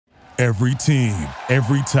Every team,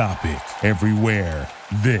 every topic, everywhere.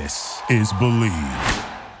 This is Believe.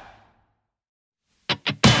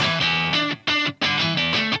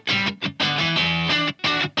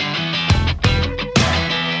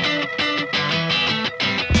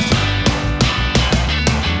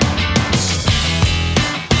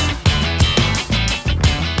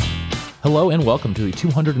 Hello and welcome to the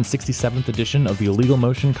 267th edition of the Illegal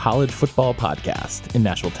Motion College Football Podcast. In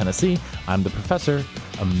Nashville, Tennessee, I'm the Professor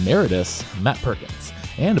Emeritus Matt Perkins.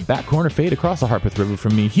 And a back corner fade across the Harpeth River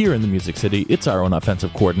from me here in the Music City, it's our own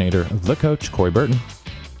offensive coordinator, the coach, Corey Burton.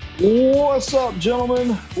 What's up,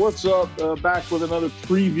 gentlemen? What's up? Back with another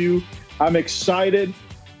preview. I'm excited,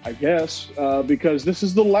 I guess, because this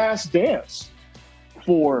is the last dance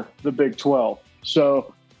for the Big 12.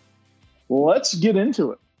 So let's get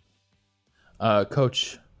into it.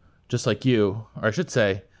 Coach, just like you, or I should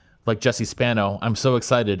say, like Jesse Spano, I'm so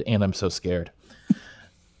excited and I'm so scared.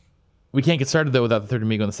 We can't get started, though, without the third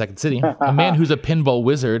amigo in the second city. A man who's a pinball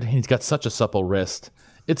wizard, and he's got such a supple wrist.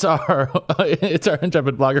 It's our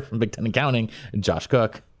intrepid blogger from Big Ten Accounting, Josh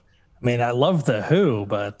Cook. I mean, I love the Who,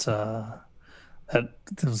 but that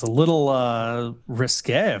was a little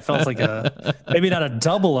risque. It felt like maybe not a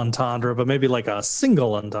double entendre, but maybe like a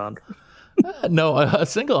single entendre. No, a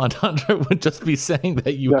single entendre would just be saying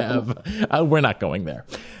that you have. We're not going there.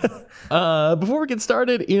 Before we get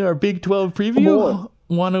started in our Big 12 preview,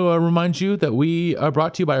 I want to remind you that we are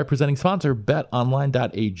brought to you by our presenting sponsor,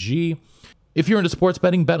 BetOnline.ag. If you're into sports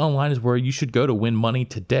betting, BetOnline is where you should go to win money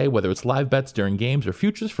today, whether it's live bets during games or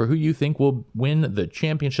futures for who you think will win the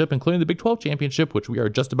championship, including the Big 12 championship, which we are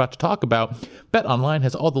just about to talk about. BetOnline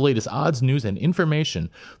has all the latest odds, news, and information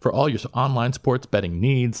for all your online sports betting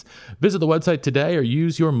needs. Visit the website today or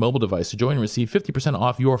use your mobile device to join and receive 50%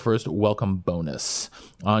 off your first welcome bonus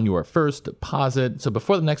on your first deposit. So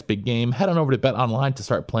before the next big game, head on over to BetOnline to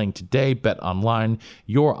start playing today. BetOnline,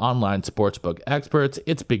 your online sportsbook experts.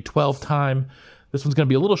 It's Big 12 time. This one's going to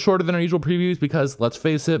be a little shorter than our usual previews because, let's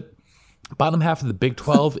face it, bottom half of the Big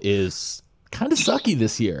 12 is kind of sucky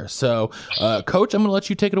this year. So, Coach, I'm going to let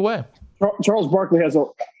you take it away. Charles Barkley has a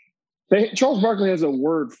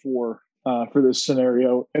word for this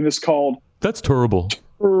scenario, and it's called "That's terrible."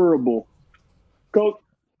 Terrible.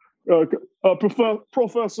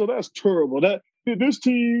 Professor, that's terrible. These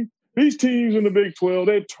teams in the Big 12,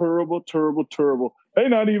 they're terrible, terrible, terrible. They're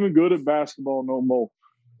not even good at basketball no more.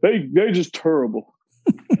 They're just terrible.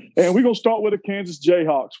 And we're going to start with the Kansas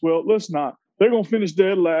Jayhawks. Well, let's not. They're going to finish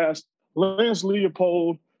dead last. Lance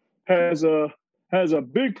Leopold has a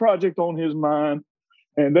big project on his mind,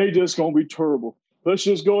 and they just going to be terrible. Let's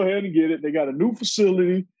just go ahead and get it. They got a new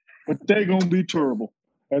facility, but they're going to be terrible.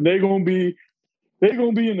 And they're going to be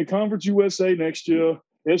in the Conference USA next year.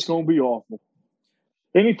 It's going to be awful.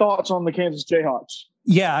 Any thoughts on the Kansas Jayhawks?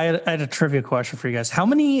 Yeah, I had a trivia question for you guys. How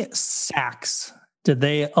many sacks did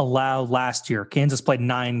they allow last year? Kansas played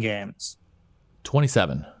 9 games.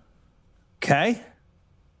 27. Okay.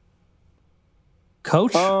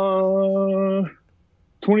 Coach?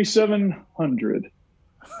 2,700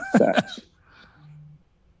 sacks.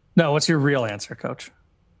 No, what's your real answer, Coach?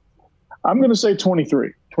 I'm going to say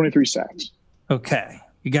 23 sacks. Okay.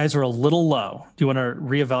 You guys are a little low. Do you want to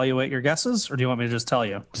reevaluate your guesses, or do you want me to just tell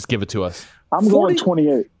you? Just give it to us. I'm going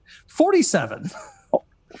 28. 47.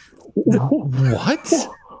 What?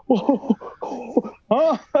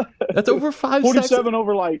 That's over 5 47 sacks.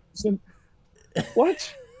 over like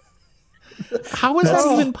what? How is that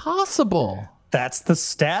even possible? That's the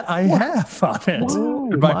stat I have on it.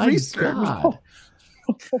 Oh, my my research.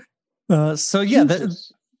 God. So yeah,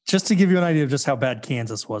 just to give you an idea of just how bad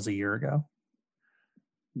Kansas was a year ago.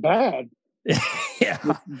 Bad. Yeah.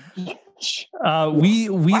 We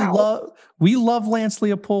love Lance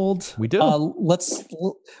Leopold. We do. Let's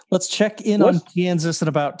check in on Kansas in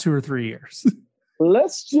about 2 or 3 years.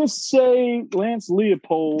 Let's just say Lance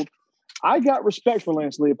Leopold. I got respect for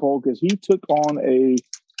Lance Leopold because he took on a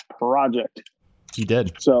project. He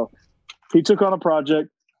did. So he took on a project.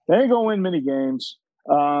 They ain't gonna win many games.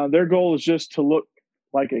 Their goal is just to look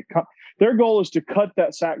like their goal is to cut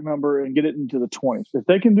that sack number and get it into the 20s. If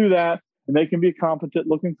they can do that, and they can be a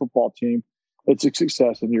competent-looking football team, it's a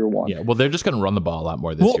success in year one. Yeah, well, they're just going to run the ball a lot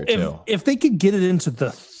more this year, too. If they could get it into the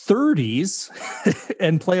 30s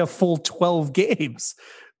and play a full 12 games,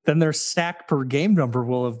 then their sack per game number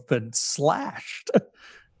will have been slashed. That is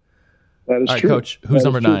All right, true. Coach, who's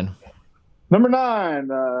number 9? Number 9,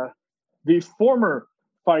 the former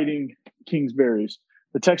Fighting Kingsberries,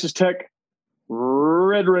 the Texas Tech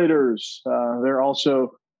Red Raiders. They're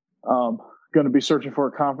also going to be searching for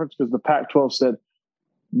a conference because the Pac-12 said,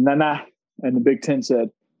 nah, and the Big Ten said,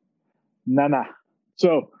 nah.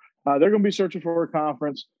 So They're going to be searching for a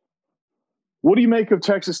conference. What do you make of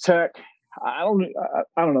Texas Tech? I don't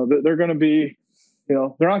know. They're going to be, they're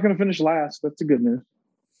not going to finish last. That's the good news.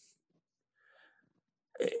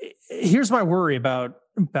 Here's my worry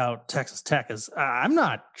about Texas Tech is I'm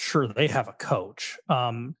not sure they have a coach.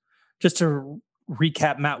 Just to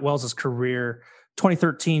recap Matt Wells' career,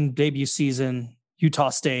 2013 debut season, Utah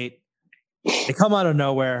State. They come out of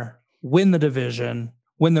nowhere, win the division,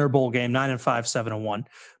 win their bowl game, 9-5, 7-1.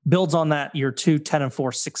 Builds on that year 2,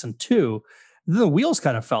 10-4, 6-2. Then the wheels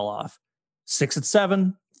kind of fell off.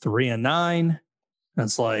 6-7, 3-9. And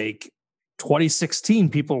it's like 2016,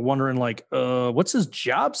 people are wondering, like, what's his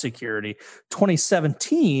job security?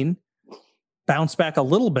 2017, bounced back a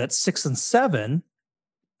little bit, 6-7.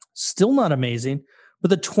 Still not amazing. But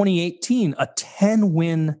the 2018, a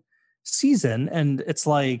 10-win season. And it's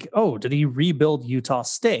like, oh, did he rebuild Utah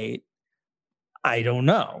State? I don't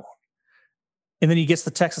know. And then he gets the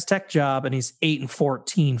Texas Tech job and he's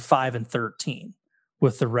 8-14, 5-13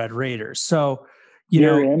 with the Red Raiders. So,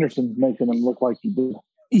 Gary Anderson's making him look like he did.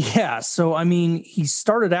 Yeah. So, I mean, he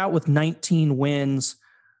started out with 19 wins.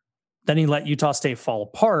 Then he let Utah State fall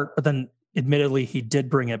apart. But then, admittedly, he did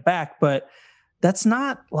bring it back. But that's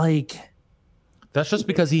not like... That's just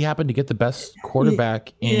because he happened to get the best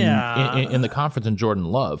quarterback in the conference in Jordan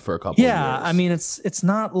Love for a couple of years. Yeah, I mean, it's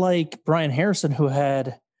not like Brian Harrison, who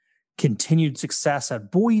had continued success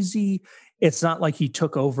at Boise. It's not like he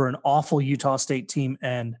took over an awful Utah State team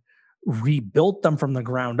and rebuilt them from the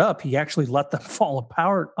ground up. He actually let them fall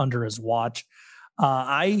apart under his watch.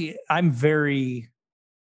 I'm very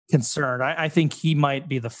concerned. I think he might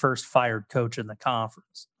be the first fired coach in the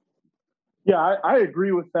conference. Yeah, I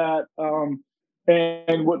agree with that.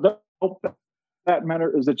 And what does help that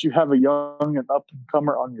matter is that you have a young and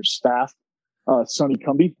up-and-comer on your staff, Sonny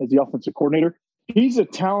Cumbie, as the offensive coordinator. He's a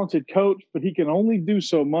talented coach, but he can only do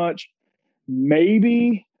so much.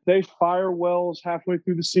 Maybe they fire Wells halfway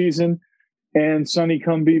through the season and Sonny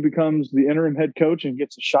Cumbie becomes the interim head coach and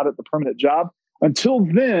gets a shot at the permanent job. Until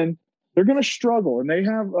then, they're going to struggle. And they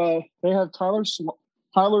have Tyler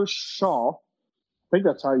Shaw. I think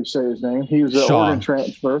that's how you say his name. He was an Oregon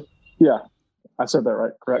transfer. Yeah, I said that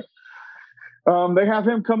right. Correct. They have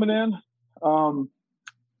him coming in.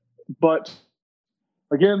 But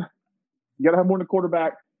again, you got to have more than a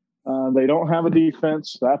quarterback. They don't have a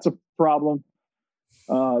defense. That's a problem.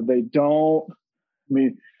 They're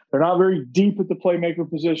not very deep at the playmaker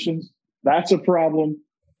positions. That's a problem.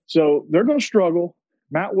 So they're going to struggle.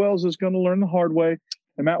 Matt Wells is going to learn the hard way,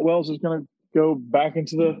 and Matt Wells is going to go back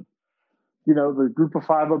into the group of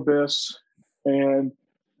five abyss, and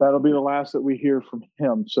that'll be the last that we hear from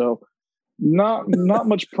him. So not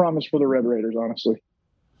much promise for the Red Raiders, honestly.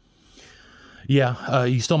 Yeah,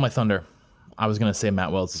 you stole my thunder. I was going to say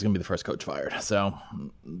Matt Wells is going to be the first coach fired. So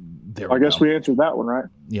I guess we answered that one, right?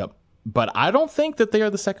 Yep. But I don't think that they are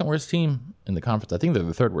the second worst team in the conference. I think they're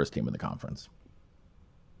the third worst team in the conference.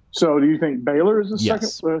 So do you think Baylor is the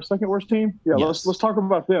second worst team? Yeah, yes. Let's talk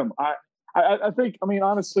about them. I think,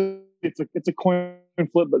 honestly, it's a coin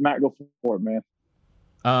flip, but Matt, go for it,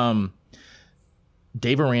 man.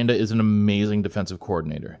 Dave Aranda is an amazing defensive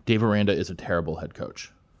coordinator. Dave Aranda is a terrible head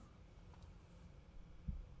coach.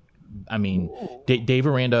 Dave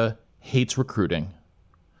Aranda hates recruiting.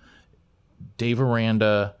 Dave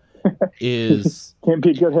Aranda is can't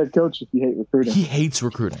be a good head coach if you hate recruiting. He hates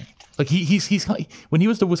recruiting. Like he's when he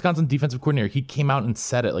was the Wisconsin defensive coordinator, he came out and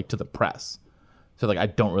said it to the press. So I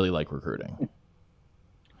don't really like recruiting.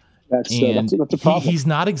 That's a problem. He's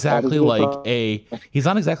not exactly he's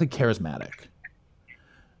not exactly charismatic.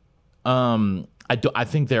 I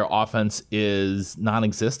think their offense is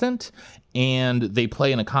non-existent, and they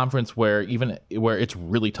play in a conference where it's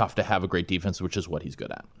really tough to have a great defense, which is what he's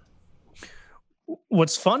good at.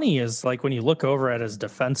 What's funny is when you look over at his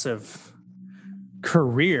defensive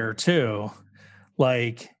career too,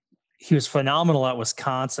 he was phenomenal at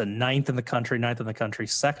Wisconsin, ninth in the country,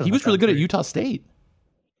 second. He was really good at Utah State,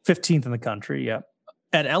 15th in the country. Yep.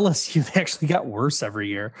 At LSU, they actually got worse every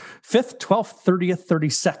year. 5th, 12th, 30th,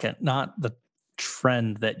 32nd, not the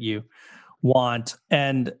trend that you want.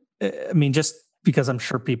 And just because I'm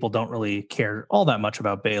sure people don't really care all that much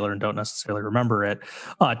about Baylor and don't necessarily remember it.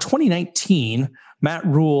 2019, Matt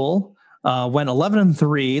Rule went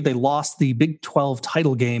 11-3. They lost the Big 12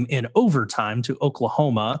 title game in overtime to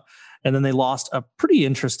Oklahoma. And then they lost a pretty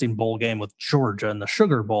interesting bowl game with Georgia in the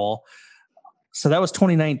Sugar Bowl. So that was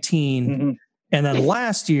 2019. Mm-hmm. And then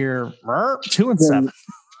last year, 2-7.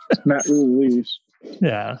 Matt Rule leaves.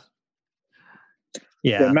 Yeah.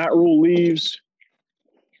 Matt Rule leaves.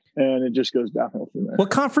 and it just goes downhill from there. What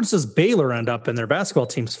conference does Baylor end up in? Their basketball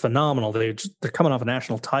team's phenomenal. They're coming off a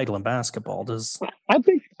national title in basketball. I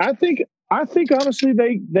think honestly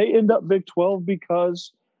they end up Big 12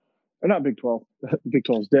 because, or not Big 12. Big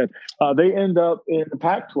 12 is dead. They end up in the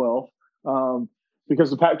Pac-12 because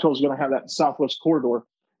the Pac-12 is going to have that Southwest corridor,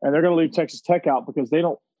 and they're going to leave Texas Tech out because they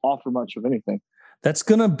don't offer much of anything. That's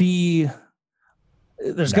going to be.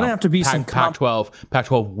 There's going to have to be some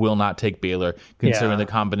Pac-12 will not take Baylor, considering the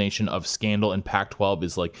combination of scandal and Pac-12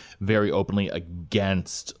 is like very openly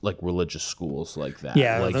against like religious schools like that.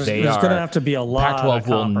 Yeah, like there's going to have to be a lot Pac-12 of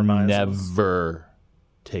compromises. will never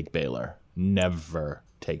take Baylor. Never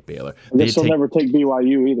take Baylor. I guess they'll never take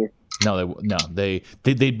BYU either. No,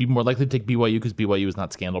 they'd be more likely to take BYU because BYU is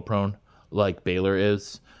not scandal prone like Baylor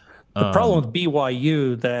is. The problem with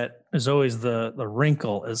BYU that is always the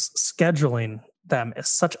wrinkle is scheduling them is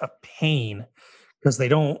such a pain because they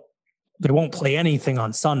won't play anything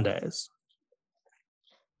on Sundays.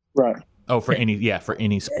 Right. Oh, for any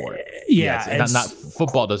sport. Yeah. Yes. Not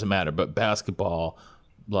football doesn't matter, but basketball,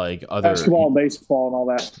 like other basketball, baseball, and all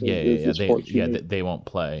that. They won't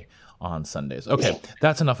play on Sundays. Okay,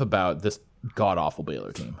 that's enough about this god awful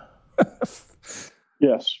Baylor team.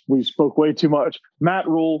 Yes, we spoke way too much. Matt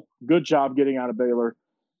Rule, good job getting out of Baylor.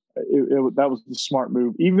 That was the smart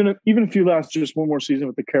move. Even if you last just one more season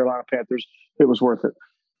with the Carolina Panthers, it was worth it.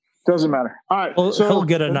 Doesn't matter. All right, well, so he'll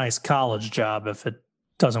get a nice college job if it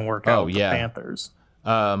doesn't work out with the Panthers.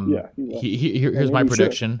 Here's my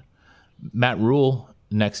prediction: Matt Rule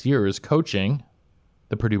next year is coaching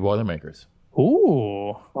the Purdue Boilermakers.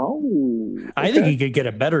 Ooh, okay. I think he could get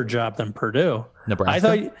a better job than Purdue.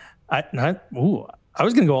 Nebraska. I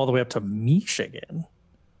was going to go all the way up to Michigan.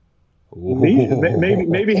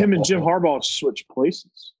 Maybe him and Jim Harbaugh switch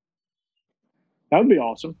places. That would be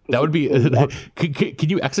awesome. That would be.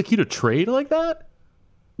 Could you execute a trade like that?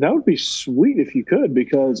 That would be sweet if you could,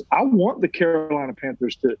 because I want the Carolina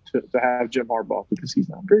Panthers to have Jim Harbaugh because he's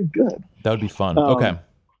not very good. That would be fun. Okay.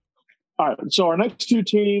 All right. So our next two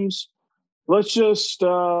teams, let's just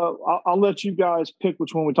I'll let you guys pick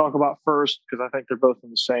which one we talk about first because I think they're both in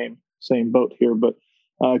the same boat here. But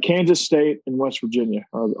Kansas State and West Virginia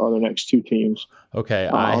are the next two teams. Okay,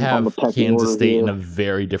 I have Kansas State in a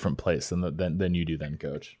very different place than you do, then,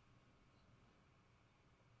 Coach.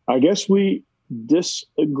 I guess we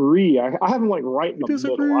disagree. I have them like right in the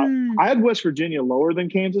middle. I had West Virginia lower than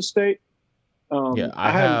Kansas State.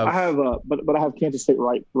 I have Kansas State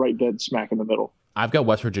right dead smack in the middle. I've got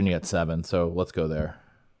West Virginia at 7, so let's go there.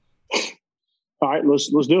 All right, let's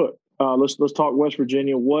do it. Let's talk West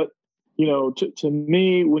Virginia. What to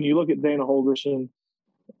me, when you look at Dana Holgorsen,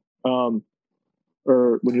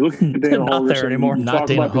 or when you look at Dana not Holgorsen, there anymore. Not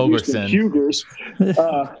Dana Holgorsen. Cougars.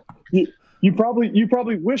 You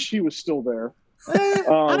probably wish he was still there.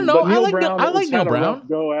 I don't know. I like Neil Brown.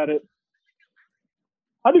 Go at it.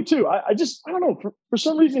 I do too. I don't know. For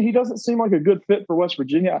some reason, he doesn't seem like a good fit for West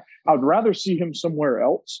Virginia. I'd rather see him somewhere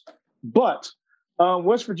else. But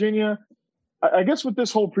West Virginia, I guess with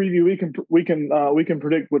this whole preview, we can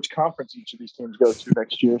predict which conference each of these teams go to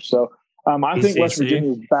next year. So I think West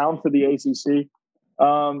Virginia is bound for the ACC.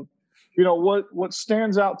 What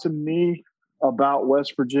stands out to me about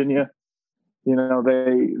West Virginia, they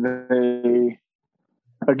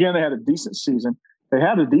had a decent season. They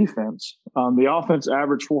had a defense. The offense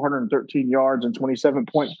averaged 413 yards and 27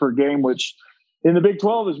 points per game, which in the Big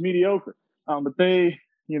 12 is mediocre. But they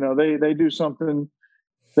do something.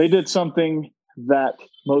 They did something that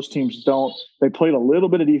most teams don't. They played a little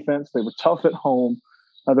bit of defense. They were tough at home.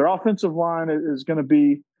 Their offensive line is going to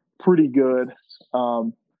be pretty good.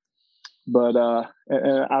 But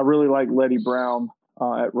I really like Letty Brown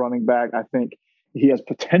at running back. I think he has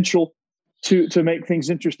potential to make things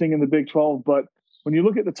interesting in the Big 12. But when you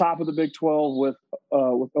look at the top of the Big 12 with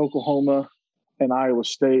Oklahoma and Iowa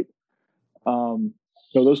State,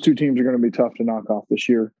 those two teams are going to be tough to knock off this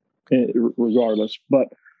year, regardless. But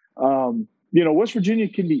West Virginia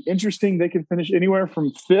can be interesting. They can finish anywhere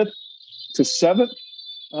from 5th to 7th,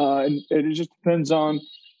 and it just depends on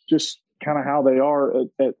just kind of how they are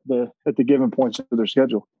at the given points of their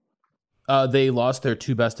schedule. They lost their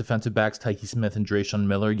two best defensive backs, Tyke Smith and Drayshawn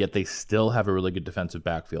Miller, yet they still have a really good defensive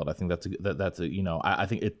backfield. I think that's I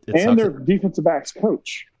think it and sucks. Their defensive backs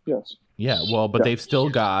coach. Yes. Yeah. Well, but they've still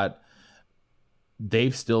got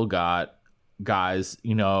guys,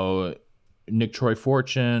 Nick Troy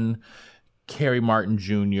Fortune, Kerry Martin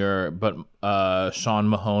Jr., but Sean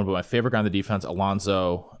Mahone, but my favorite guy on the defense,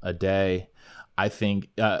 Alonzo Aday. I think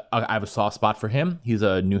I have a soft spot for him. He's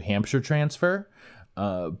a New Hampshire transfer.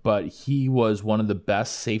 But he was one of the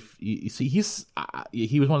best he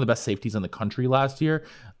was one of the best safeties in the country last year.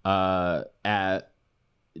 in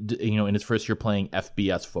his first year playing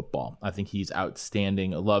FBS football. I think he's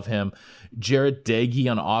outstanding. I love him. Jarret Doege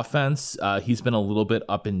on offense. He's been a little bit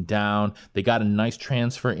up and down. They got a nice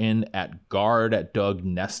transfer in at guard at Doug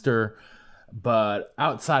Nestor. But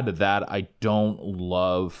outside of that, I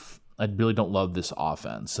really don't love this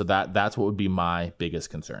offense. So that's what would be my biggest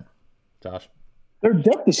concern. Josh? Their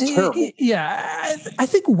depth is terrible. Yeah, I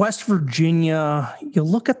think West Virginia, you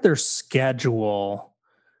look at their schedule,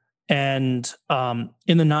 and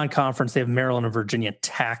in the non-conference, they have Maryland and Virginia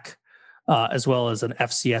Tech, as well as an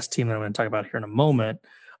FCS team that I'm going to talk about here in a moment.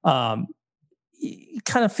 You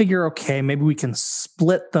kind of figure, okay, maybe we can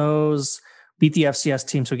split those, beat the FCS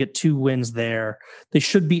team, so we get 2 wins there. They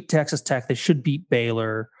should beat Texas Tech. They should beat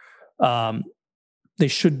Baylor. They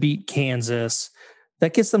should beat Kansas.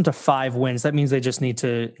 That gets them to 5 wins. That means they just need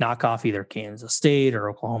to knock off either Kansas State or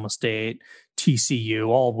Oklahoma State, TCU,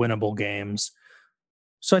 all winnable games.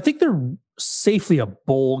 So I think they're safely a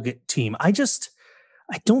bowl team. I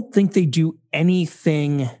don't think they do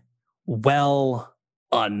anything well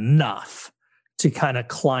enough to kind of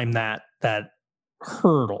climb that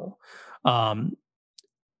hurdle. The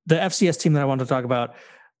FCS team that I wanted to talk about,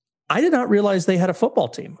 I did not realize they had a football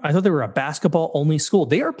team. I thought they were a basketball-only school.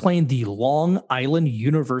 They are playing the Long Island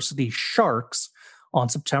University Sharks on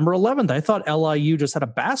September 11th. I thought LIU just had a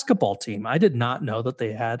basketball team. I did not know that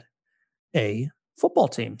they had a football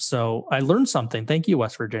team. So I learned something. Thank you,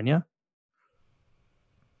 West Virginia.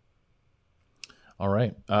 All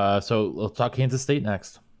right. So let's talk Kansas State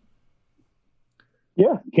next.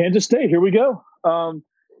 Yeah, Kansas State. Here we go.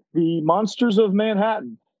 The Monsters of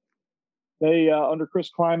Manhattan. They, under Chris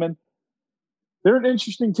Klieman, they're an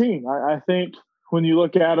interesting team. I think when you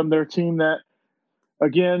look at them, they're a team that,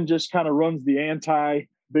 again, just kind of runs the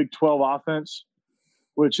anti-Big 12 offense,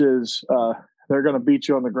 which is they're going to beat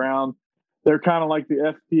you on the ground. They're kind of like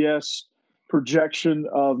the FBS projection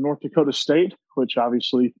of North Dakota State, which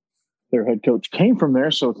obviously their head coach came from there,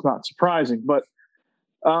 so it's not surprising. But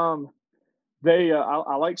I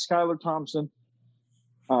like Skylar Thompson.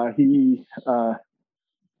 He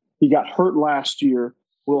got hurt last year.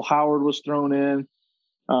 Will Howard was thrown in.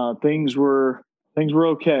 Things were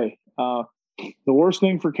okay. The worst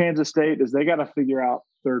thing for Kansas State is they got to figure out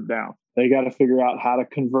third down. They got to figure out how to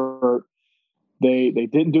convert. They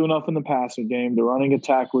didn't do enough in the passing game. The running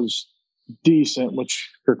attack was decent,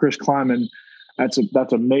 which for Chris Klieman, that's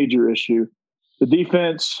a major issue. The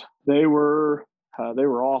defense, they were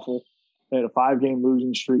awful. They had a 5-game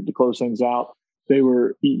losing streak to close things out.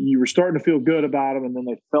 You were starting to feel good about them, and then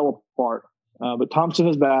they fell apart. But Thompson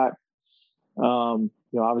is back.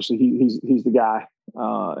 Obviously he's the guy,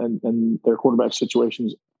 and their quarterback situation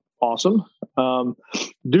is awesome.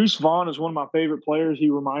 Deuce Vaughn is one of my favorite players. He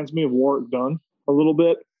reminds me of Warwick Dunn a little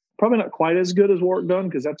bit. Probably not quite as good as Warwick Dunn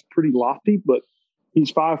because that's pretty lofty, but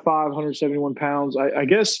he's 5'5", 171 pounds. I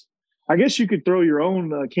guess you could throw your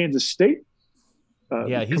own Kansas State.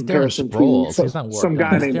 He's Darren Sproles. He's not some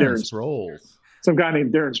guy named Darren Sproles. Some guy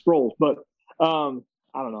named Darren Sproles, but I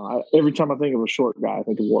don't know. Every time I think of a short guy, I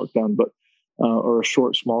think of Warwick Dunn, but or a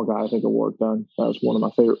short, small guy, I think of Warwick Dunn. That was one of my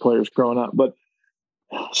favorite players growing up. But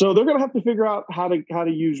so they're going to have to figure out how to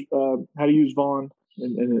use Vaughn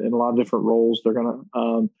in a lot of different roles. They're going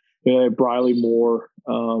to they have Briley Moore.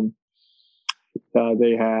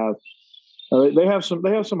 They have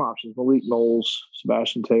some options. Malik Knowles,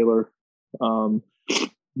 Sebastian Taylor.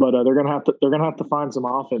 But they're gonna have to find some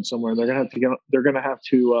offense somewhere. They're gonna have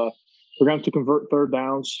to convert third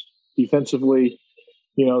downs defensively.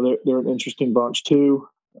 They're an interesting bunch too.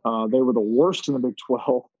 They were the worst in the Big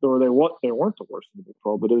 12, or they weren't the worst in the Big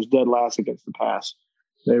 12, but it was dead last against the pass.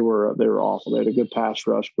 They were awful. They had a good pass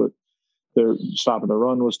rush, but their stopping the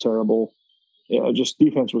run was terrible. Just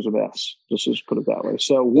defense was a mess. Just put it that way.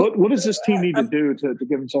 So what does this team need to do to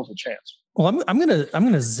give themselves a chance? Well, I'm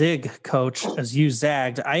gonna zig, Coach, as you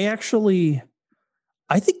zagged. I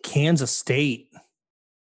think Kansas State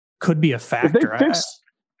could be a factor.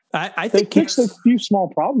 I think fixed a few small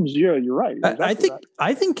problems. Yeah, you're right. Exactly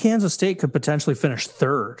I think Kansas State could potentially finish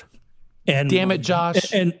third. And damn it,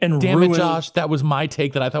 Josh! And damn it, Josh! That was my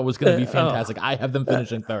take that I thought was going to be fantastic. I have them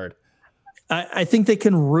finishing third. I think they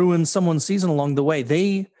can ruin someone's season along the way.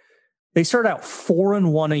 They started out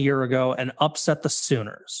 4-1 a year ago and upset the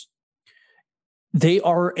Sooners. They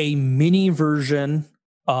are a mini version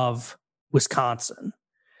of Wisconsin.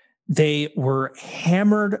 They were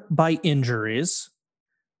hammered by injuries.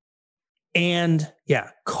 And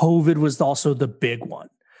COVID was also the big one.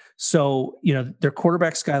 So, their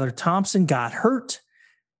quarterback, Skylar Thompson, got hurt.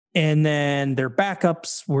 And then their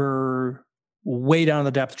backups were way down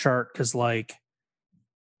the depth chart because, it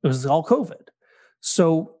was all COVID.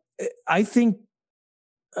 So I think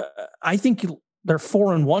their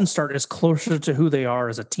 4-1 start is closer to who they are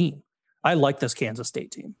as a team. I like this Kansas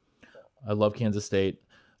State team. I love Kansas State.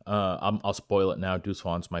 I'll spoil it now. Deuce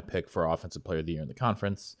Vaughn's my pick for Offensive Player of the Year in the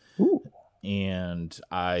conference. Ooh. And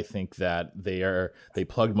I think that they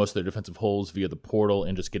plugged most of their defensive holes via the portal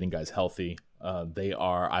and just getting guys healthy.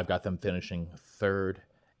 I've got them finishing third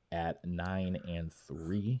at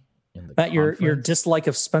 9-3 in the Matt, conference. your dislike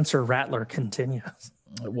of Spencer Rattler continues.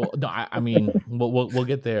 Well, no, I mean we'll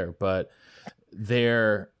get there, but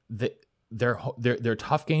their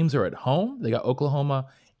tough games are at home. They got Oklahoma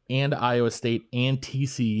and Iowa State and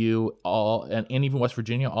TCU all and even West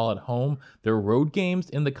Virginia all at home. Their road games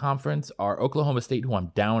in the conference are Oklahoma State, who I'm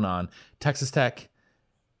down on, Texas Tech,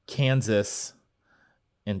 Kansas,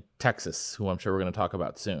 and Texas, who I'm sure we're going to talk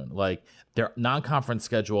about soon. Like, their non-conference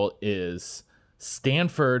schedule is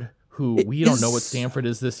Stanford, who we don't know what Stanford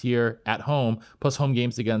is this year, at home, plus home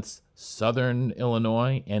games against Southern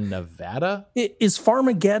Illinois and Nevada. Is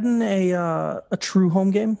Farmageddon a true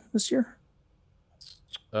home game this year?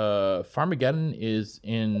 Farmageddon is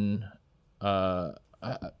in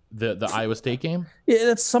the Iowa State game.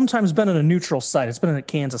 Yeah, it's sometimes been in a neutral site. It's been at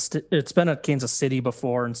Kansas. It's been at Kansas City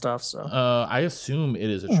before and stuff. So I assume it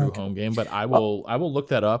is a true home game, but I will look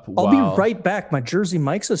that up. I'll be right back. My Jersey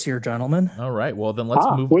Mike's is here, gentlemen. All right. Well, then let's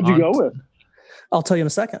move. What'd you go with? I'll tell you in a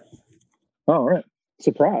second. All right.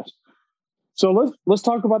 Surprise. So let's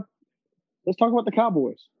talk about the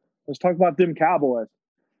Cowboys. Let's talk about them Cowboys.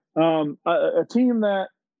 A team that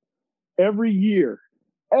every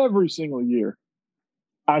single year,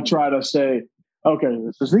 I try to say, okay,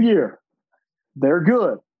 this is the year. They're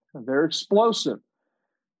good. They're explosive.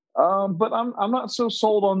 But I'm not so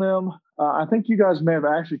sold on them. I think you guys may have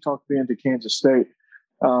actually talked me into Kansas State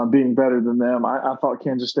being better than them. I thought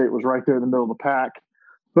Kansas State was right there in the middle of the pack.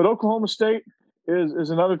 But Oklahoma State is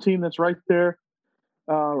another team that's right there,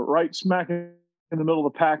 right smack in the middle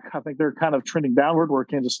of the pack. I think they're kind of trending downward where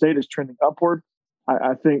Kansas State is trending upward.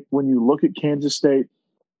 I think when you look at Kansas State,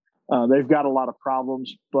 they've got a lot of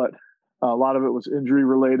problems, but a lot of it was injury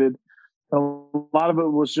related. A lot of it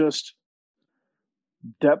was just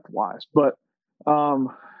depth wise. But,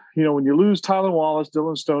 when you lose Tyler Wallace,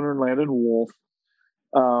 Dylan Stoner, and Landon Wolf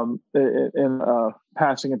in a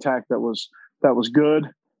passing attack that was good,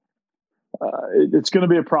 it's going to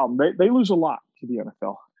be a problem. They lose a lot to the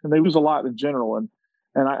NFL, and they lose a lot in general. And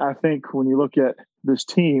I think when you look at this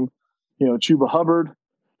team, Chuba Hubbard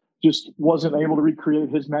just wasn't able to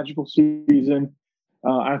recreate his magical season.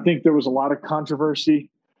 I think there was a lot of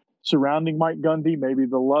controversy surrounding Mike Gundy. Maybe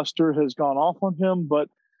the luster has gone off on him, but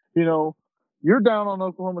you're down on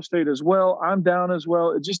Oklahoma State as well. I'm down as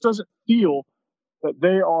well. It just doesn't feel that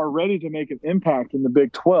they are ready to make an impact in the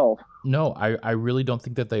Big 12. No, I really don't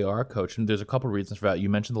think that they are, Coach. And there's a couple of reasons for that. You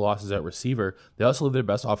mentioned the losses at receiver. They also lose their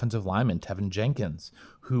best offensive lineman, Tevin Jenkins,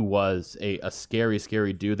 who was a scary,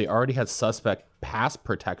 scary dude. They already had suspect pass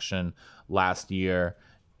protection last year,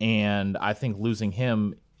 and I think losing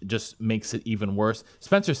him just makes it even worse.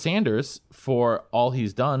 Spencer Sanders, for all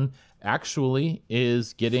he's done, actually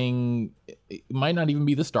might not even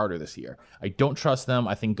be the starter this year. I don't trust them.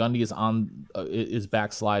 I think Gundy is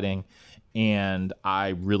backsliding, and I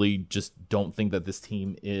really just don't think that this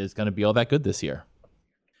team is going to be all that good this year.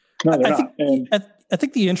 No, they're not. I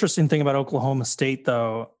think the interesting thing about Oklahoma State,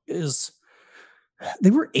 though, is they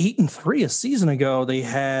were 8-3 a season ago. They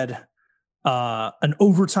had an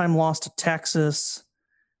overtime loss to Texas.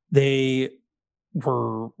 They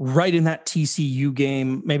were right in that TCU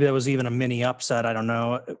game. Maybe that was even a mini upset. I don't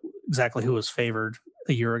know exactly who was favored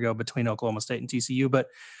a year ago between Oklahoma State and TCU, but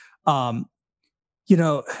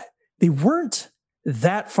they weren't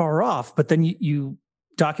that far off. But then you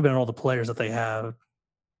document all the players that they have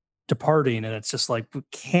departing, and it's just like,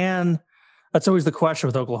 that's always the question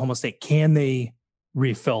with Oklahoma State. Can they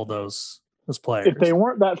refill those players? If they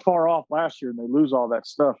weren't that far off last year and they lose all that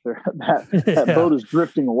stuff, that boat is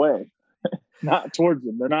drifting away. Not towards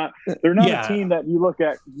them. They're not a team that you look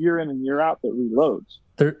at year in and year out that reloads.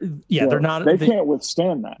 They're not. They can't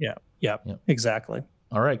withstand that. Yeah, exactly.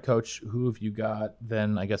 All right, Coach, who have you got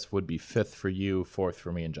then? I guess would be fifth for you, fourth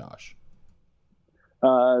for me and Josh.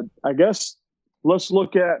 I guess let's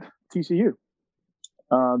look at TCU.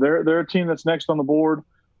 They're a team that's next on the board.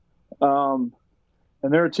 And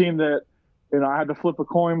they're a team that, I had to flip a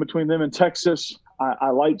coin between them and Texas.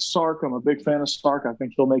 I like Sark. I'm a big fan of Sark. I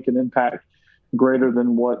think he'll make an impact greater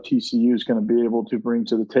than what TCU is going to be able to bring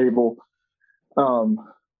to the table.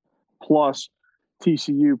 Plus,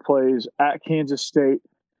 TCU plays at Kansas State.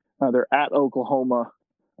 They're at Oklahoma.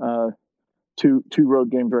 Two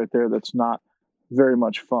road games right there. That's not very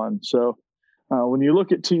much fun. So When you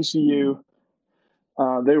look at TCU,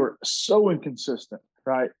 they were so inconsistent,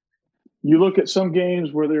 right? You look at some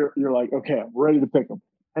games where you're like, okay, I'm ready to pick them,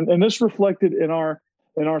 and this reflected in our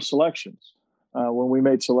selections when we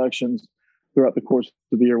made selections throughout the course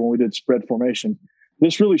of the year when we did spread formation.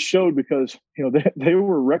 This really showed because they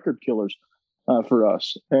were record killers for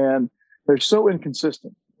us, and they're so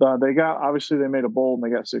inconsistent. They made a bowl and they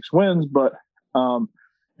got 6 wins, but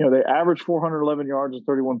they averaged 411 yards and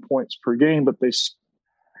 31 points per game. But there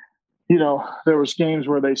was games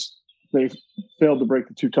where they failed to break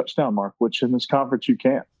the 2 touchdown mark, which in this conference you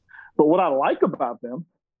can't. But what I like about them,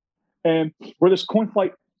 and where this coin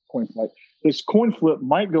flip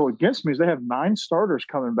might go against me, is they have 9 starters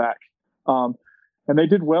coming back, and they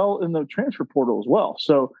did well in the transfer portal as well.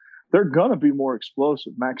 So they're gonna be more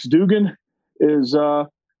explosive. Max Duggan is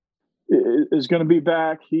going to be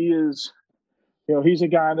back. He is, he's a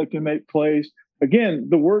guy that can make plays. Again,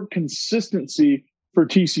 the word consistency for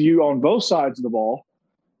TCU on both sides of the ball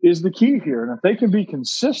is the key here. And if they can be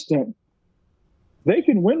consistent, they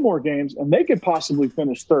can win more games and they could possibly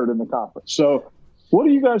finish 3rd in the conference. So what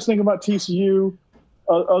do you guys think about TCU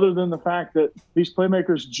other than the fact that these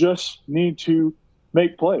playmakers just need to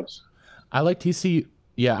make plays? I like TCU.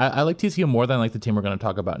 Yeah, I like TCU more than like the team we're going to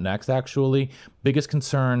talk about next, actually. Biggest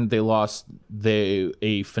concern, they lost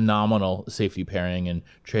a phenomenal safety pairing in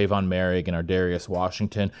Trayvon Merrick and Ardarius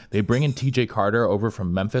Washington. They bring in TJ Carter over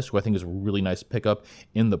from Memphis, who I think is a really nice pickup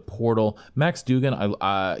in the portal. Max Duggan,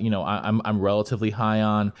 I'm relatively high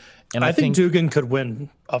on. And I think Duggan could win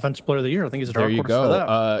Offensive Player of the Year. I think he's a dark horse for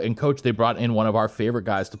that. And coach, they brought in one of our favorite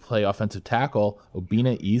guys to play offensive tackle,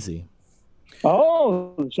 Obinna Eze.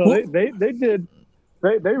 Oh, so they did.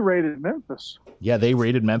 They rated Memphis. Yeah, they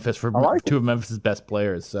rated Memphis for 2 of Memphis' best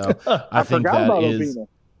players. So I think forgot that about is. Obinna.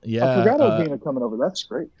 Yeah, I forgot Obinna coming over. That's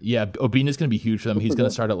great. Yeah, Obinna's going to be huge for them. He's going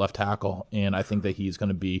to start at left tackle, and I think that he's going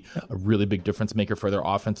to be a really big difference maker for their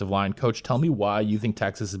offensive line. Coach, tell me why you think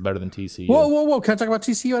Texas is better than TCU. Whoa! Can I talk about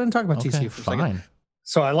TCU? I didn't talk about TCU for a second. Fine.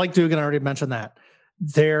 So I like Duggan. I already mentioned that.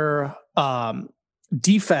 Their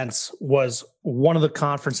defense was one of the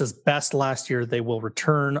conference's best last year. They will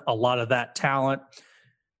return a lot of that talent.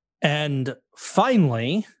 And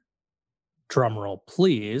finally, drum roll,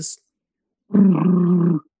 please.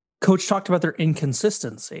 Coach talked about their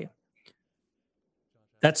inconsistency.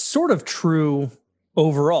 That's sort of true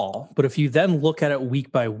overall, but if you then look at it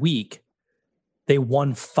week by week, they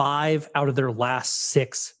won 5 out of their last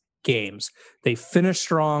 6 games. They finished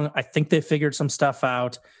strong. I think they figured some stuff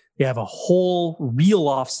out. They have a whole real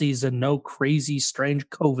offseason, no crazy, strange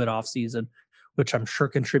COVID offseason, which I'm sure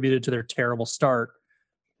contributed to their terrible start.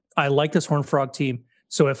 I like this Horned Frog team.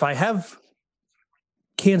 So if I have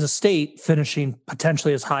Kansas State finishing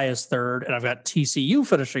potentially as high as 3rd, and I've got TCU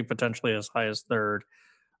finishing potentially as high as 3rd,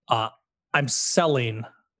 I'm selling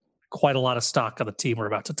quite a lot of stock on the team we're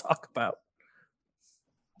about to talk about.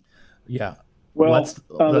 Yeah. Well,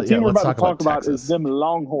 the team we're about to talk about is them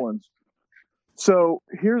Longhorns. So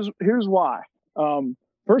here's why.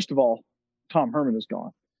 First of all, Tom Herman is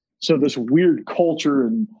gone. So this weird culture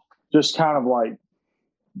and just kind of like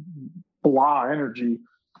blah energy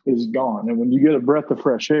is gone. And when you get a breath of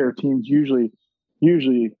fresh air, teams usually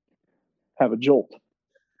have a jolt.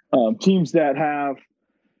 Teams that have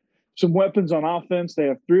some weapons on offense, they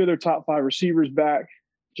have 3 of their top 5 receivers back.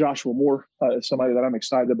 Joshua Moore is somebody that I'm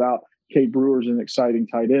excited about. Cade Brewer's an exciting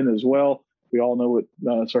tight end as well. We all know what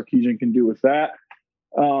Sarkisian can do with that.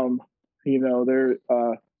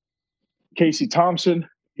 Casey Thompson,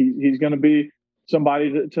 he's going to be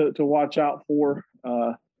somebody to watch out for.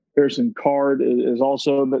 Harrison Card is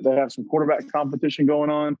also that they have some quarterback competition going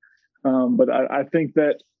on. But I think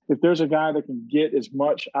that if there's a guy that can get as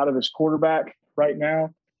much out of his quarterback right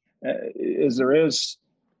now as there is,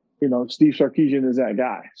 Steve Sarkisian is that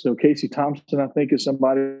guy. So Casey Thompson, I think, is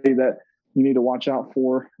somebody that you need to watch out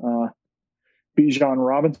for. Bijan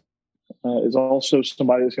Robinson is also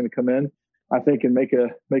somebody that's going to come in, I think, and make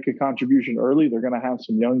a contribution early. They're going to have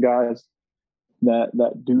some young guys that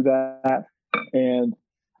do that. And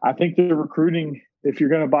I think they're recruiting, if you're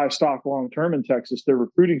going to buy stock long-term in Texas, their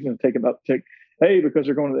recruiting is going to take an uptick, A, because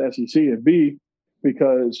they're going to the SEC, and B,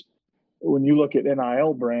 because when you look at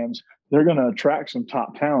NIL brands, they're going to attract some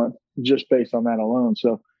top talent just based on that alone.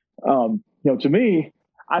 So, to me,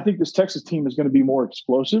 I think this Texas team is going to be more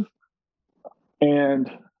explosive. And,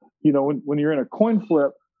 when you're in a coin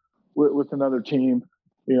flip with another team,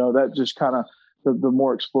 that just kind of the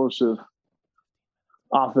more explosive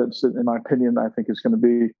offense, in my opinion, I think is going to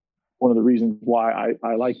be one of the reasons why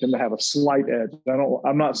I like them to have a slight edge.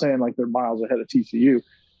 I'm not saying like they're miles ahead of TCU.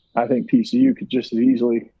 I think TCU could just as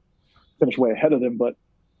easily finish way ahead of them, but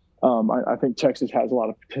I think Texas has a lot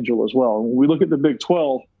of potential as well. When we look at the Big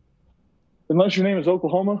 12, unless your name is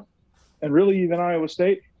Oklahoma and really even Iowa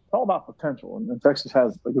State, it's all about potential, and Texas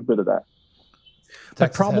has a good bit of that. The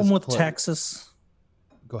problem with Texas.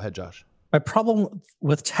 Go ahead, Josh. My problem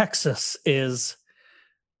with Texas is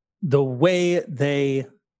the way they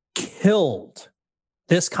killed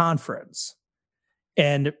this conference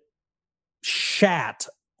and shat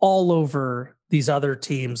all over these other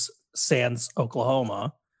teams, sans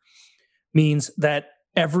Oklahoma, means that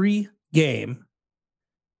every game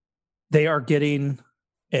they are getting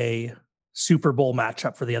a Super Bowl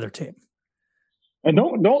matchup for the other team. And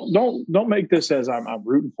don't make this as I'm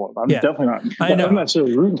rooting for them. I'm definitely not. I'm not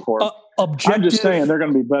necessarily rooting for them. I'm just saying they're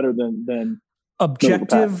going to be better than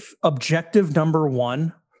objective number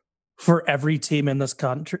one for every team in this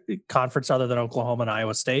conference other than Oklahoma and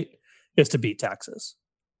Iowa State is to beat Texas.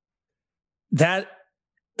 That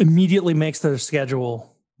immediately makes their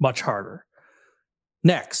schedule much harder.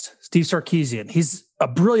 Next, Steve Sarkisian. He's a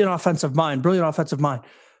brilliant offensive mind.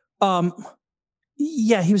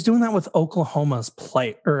 Yeah, he was doing that with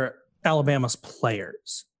Alabama's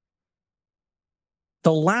players.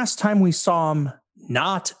 The last time we saw him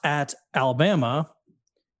not at Alabama,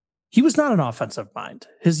 he was not an offensive mind.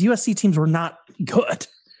 His USC teams were not good.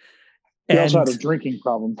 He also had a drinking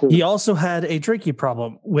problem, too. He also had a drinking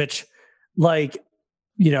problem, which,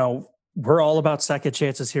 we're all about second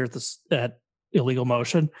chances here at Illegal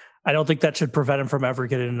Motion. I don't think that should prevent him from ever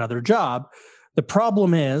getting another job. The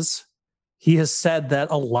problem is he has said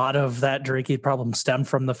that a lot of that drinking problem stemmed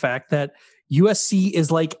from the fact that USC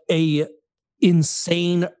is like a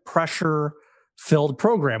insane pressure-filled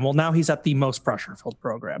program. Well, now he's at the most pressure-filled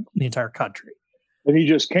program in the entire country. And he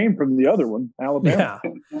just came from the other one, Alabama.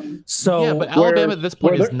 Yeah. But Alabama at this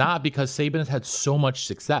point is not, because Saban has had so much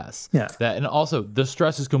success. Yeah. And also the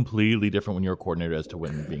stress is completely different when you're a coordinator as to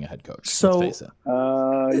when being a head coach. So, let's face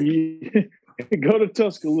it. Go to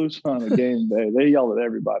Tuscaloosa on a game day. They yell at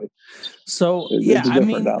everybody. So it's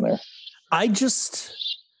different down there.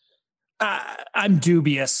 I'm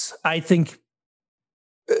dubious. I think.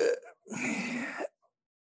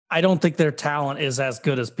 I don't think their talent is as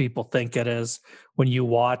good as people think it is when you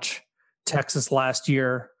watch Texas last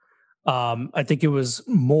year. I think it was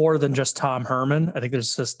more than just Tom Herman. I think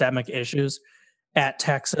there's systemic issues at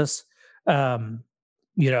Texas. Long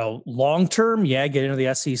term, get into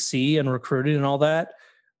the SEC and recruiting and all that.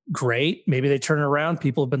 Great. Maybe they turn it around.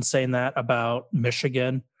 People have been saying that about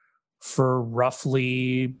Michigan for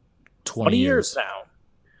roughly 20 years now.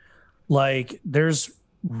 There's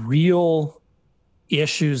real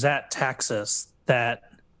issues at Texas that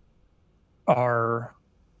are,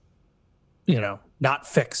 not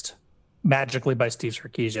fixed magically by Steve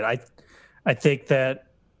Sarkisian. I think that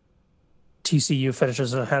TCU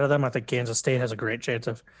finishes ahead of them. I think Kansas State has a great chance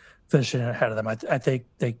of finishing ahead of them. I think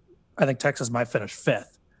Texas might finish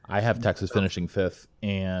fifth. I have Texas finishing fifth,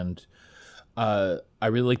 and I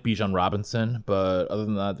really like Bijan Robinson, but other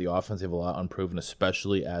than that, the offense, they have a lot unproven,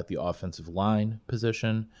 especially at the offensive line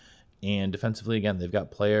position. And defensively, again, they've got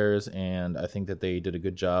players, and I think that they did a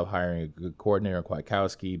good job hiring a good coordinator,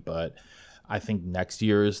 Kwiatkowski. But I think next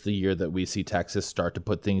year is the year that we see Texas start to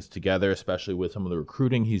put things together, especially with some of the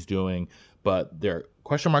recruiting he's doing. But there are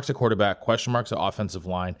question marks at quarterback, question marks at offensive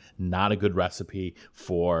line. Not a good recipe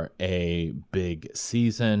for a big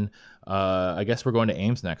season. I guess we're going to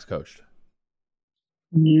Ames next, Coach.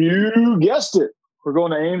 You guessed it. We're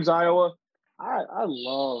going to Ames, Iowa. I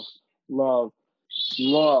love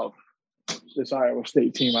this Iowa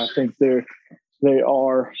State team. I think they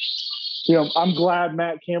are, I'm glad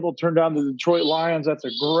Matt Campbell turned down the Detroit Lions. That's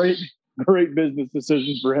a great business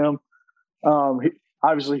decision for him.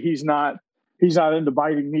 He's not into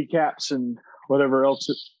biting kneecaps and whatever else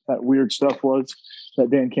that weird stuff was that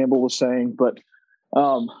Dan Campbell was saying. But,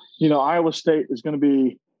 Iowa State is going to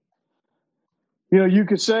be, you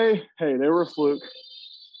could say, hey, they were a fluke.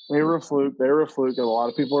 A lot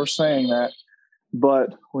of people are saying that. But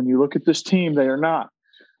when you look at this team, they are not.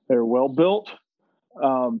 They're well built.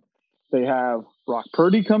 They have Brock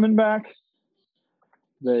Purdy coming back.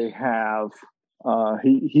 They have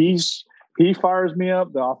he fires me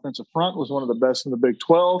up. The offensive front was one of the best in the Big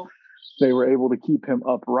 12. They were able to keep him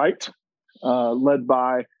upright, led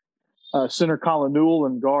by center Colin Newell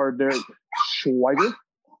and guard Derek Schweiger.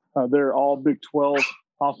 They're all Big 12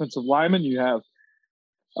 offensive linemen. You have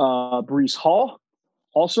Breece Hall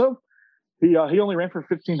also. He only ran for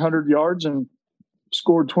 1,500 yards and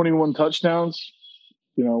scored 21 touchdowns.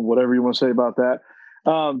 Whatever you want to say about that.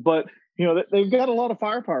 But they've got a lot of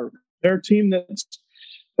firepower. They're a team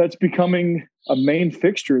that's becoming a main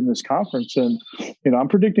fixture in this conference. And, I'm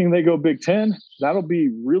predicting they go Big Ten. That'll be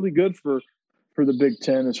really good for the Big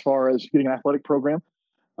Ten as far as getting an athletic program.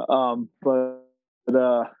 I'm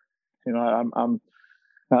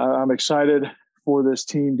excited for this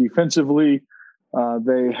team defensively.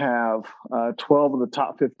 They have 12 of the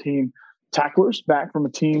top 15 tacklers back from a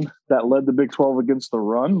team that led the Big 12 against the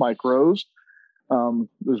run. Mike Rose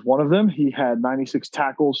was one of them. He had 96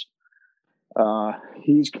 tackles.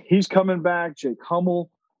 He's coming back. Jake Hummel,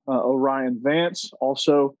 Orion Vance.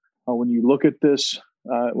 Also, when you look at this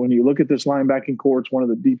linebacking core, it's one of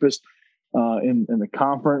the deepest in the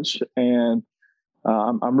conference. And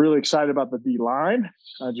I'm really excited about the D line.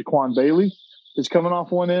 Jaquan Bailey is coming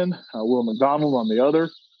off one end. Will McDonald on the other.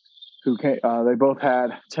 They both had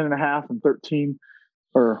 10.5 and 13,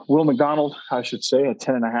 or Will McDonald, I should say, had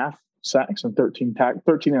 10.5 sacks and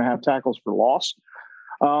 13.5 tackles for loss.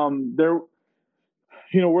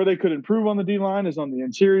 Where they could improve on the D line is on the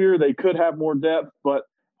interior. They could have more depth, but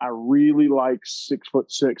I really like 6'6",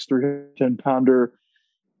 310-pounder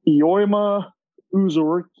Ioima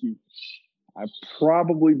Uzoriki. I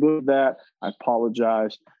probably butchered that. I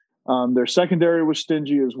apologize. Their secondary was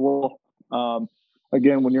stingy as well.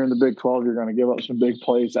 Again, when you're in the Big 12, you're going to give up some big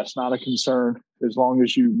plays. That's not a concern as long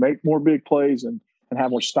as you make more big plays and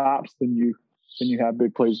have more stops than you have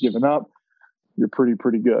big plays given up. You're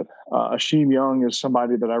pretty good. Ashim Young is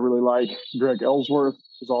somebody that I really like. Greg Ellsworth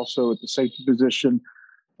is also at the safety position.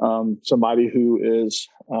 Somebody who is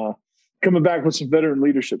coming back with some veteran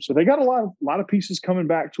leadership. So they got a lot of pieces coming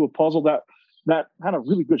back to a puzzle that had a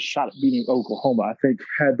really good shot at beating Oklahoma. I think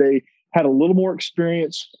had they had a little more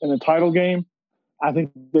experience in a title game, I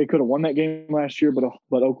think they could have won that game last year, but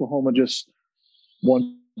Oklahoma just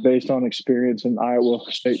won based on experience, and Iowa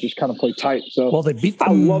State just kind of played tight. So they beat them.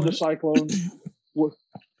 I love the Cyclones.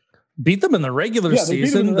 Beat them in the regular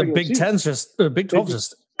season. The Big 12 They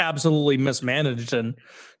just absolutely mismanaged and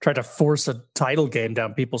tried to force a title game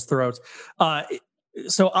down people's throats.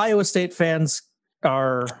 So Iowa State fans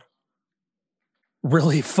are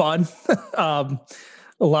really fun. A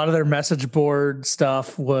lot of their message board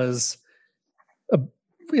stuff was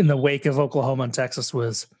in the wake of Oklahoma and Texas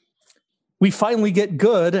was, we finally get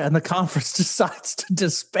good and the conference decides to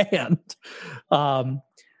disband.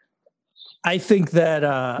 I think that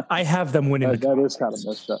I have them winning. That is kind of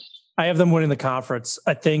messed up. I have them winning the conference.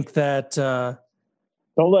 I think that don't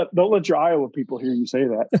let your Iowa people hear you say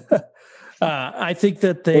that. I think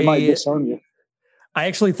that they might disown you. I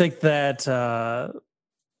actually think that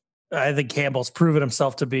I think Campbell's proven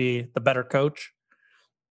himself to be the better coach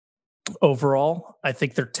overall. I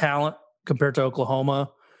think their talent compared to Oklahoma,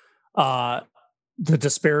 the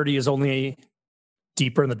disparity is only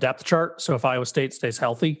deeper in the depth chart. So if Iowa State stays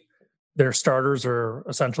healthy, their starters are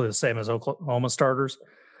essentially the same as Oklahoma starters.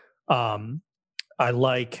 I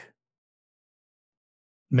like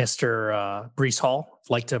Mr. Breece Hall.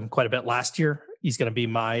 Liked him quite a bit last year. He's going to be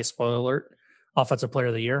my, spoiler alert, offensive player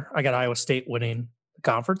of the year. I got Iowa State winning the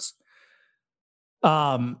conference.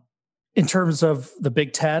 In terms of the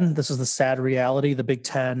Big Ten, this is the sad reality. The Big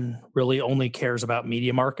Ten really only cares about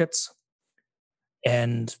media markets,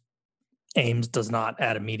 and Ames does not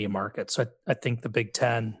add a media market. So I think the Big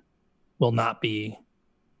Ten will not be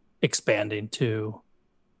expanding to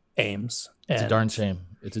Ames. It's a darn shame.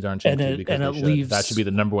 It's a darn shame too, because that should be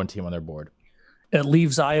the number one team on their board. It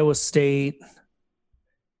leaves Iowa State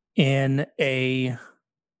in a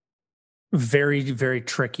very, very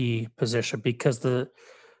tricky position because the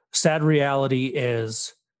sad reality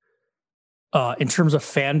is, in terms of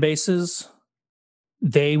fan bases,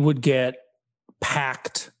 they would get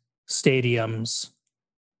packed stadiums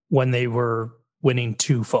when they were winning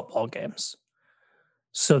 2 football games.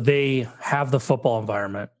 So they have the football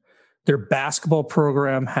environment. Their basketball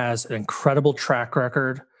program has an incredible track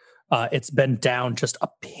record. It's been down just a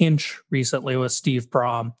pinch recently with Steve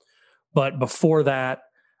Brom. But before that,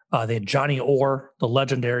 they had Johnny Orr, the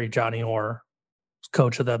legendary Johnny Orr,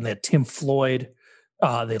 coach of them. They had Tim Floyd. They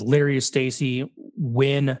had Larry Eustachy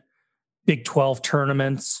win Big 12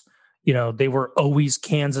 tournaments. You know, they were always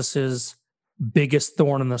Kansas's biggest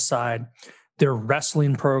thorn in the side. Their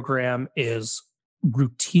wrestling program is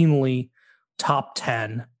routinely top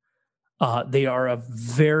 10. They are a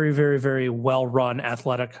very, very, very well-run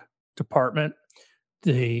athletic department.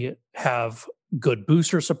 They have good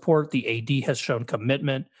booster support. The AD has shown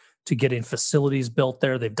commitment to getting facilities built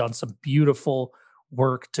there. They've done some beautiful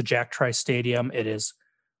work to Jack Trice Stadium. It is,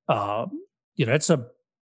 it's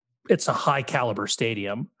a high caliber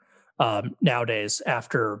stadium nowadays.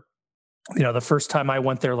 After, the first time I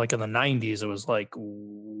went there, like in the 90s, it was like,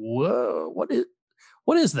 whoa,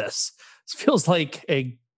 what is this? This feels like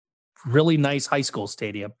a really nice high school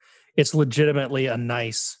stadium. It's legitimately a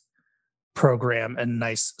nice program and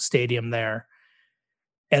nice stadium there.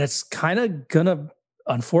 And it's kind of going to,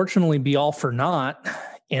 unfortunately, be all for naught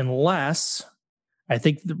unless I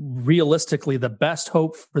think realistically the best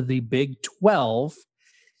hope for the Big 12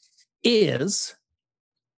 is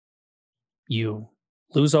you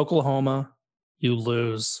lose Oklahoma, you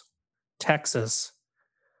lose Texas.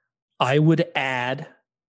 I would add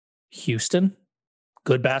Houston,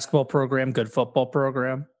 good basketball program, good football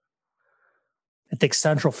program. I think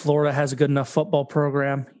Central Florida has a good enough football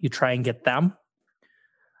program. You try and get them.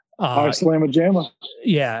 Slamma Jamma.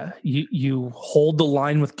 Yeah, you hold the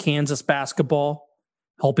line with Kansas basketball,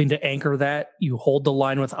 helping to anchor that. You hold the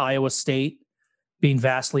line with Iowa State, being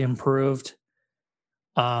vastly improved.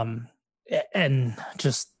 And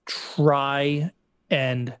just try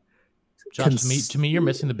and Josh, to me, you're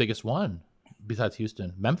missing the biggest one besides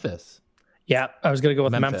Houston, Memphis. Yeah, I was going to go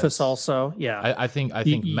with Memphis also. Yeah, I think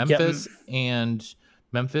Memphis and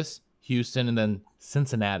Houston, and then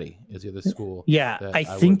Cincinnati is the other school. Yeah, I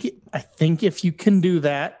think if you can do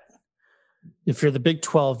that, if you're the Big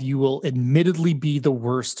 12, you will admittedly be the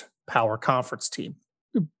worst power conference,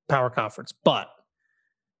 but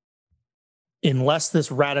unless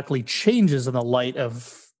this radically changes in the light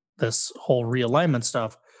of this whole realignment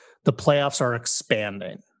stuff, the playoffs are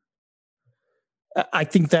expanding. I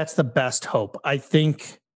think that's the best hope. I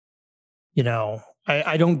think,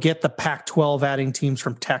 I don't get the Pac-12 adding teams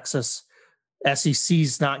from Texas.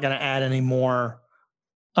 SEC's not going to add any more,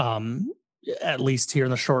 at least here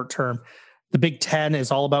in the short term. The Big Ten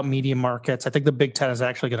is all about media markets. I think the Big Ten is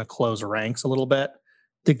actually going to close ranks a little bit.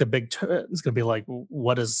 I think the Big Ten is going to be like,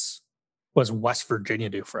 what does West Virginia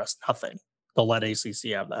do for us? Nothing. They'll let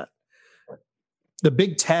ACC have that. The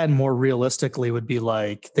Big Ten, more realistically, would be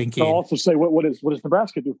like thinking. They'll also say, what does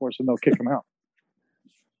Nebraska do for us? And they'll kick them out.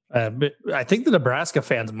 But I think the Nebraska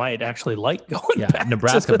fans might actually like going. Yeah, back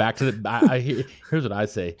Nebraska back to the. Here's what I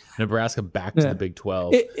say: Nebraska back to the Big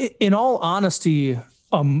 12. In all honesty,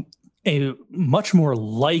 a much more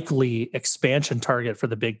likely expansion target for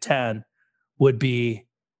the Big Ten would be,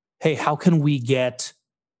 hey, how can we get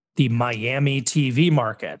the Miami TV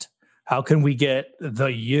market? How can we get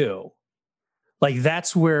the U? Like,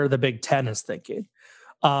 that's where the Big Ten is thinking.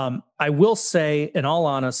 I will say, in all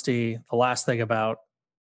honesty, the last thing about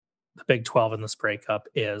the Big 12 in this breakup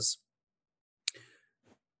is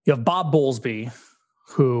you have Bob Bowlesby,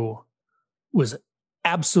 who was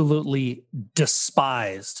absolutely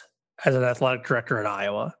despised as an athletic director at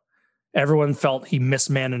Iowa. Everyone felt he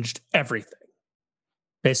mismanaged everything.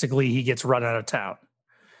 Basically, he gets run out of town.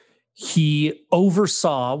 He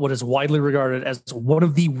oversaw what is widely regarded as one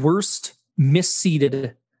of the worst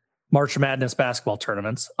misseeded March Madness basketball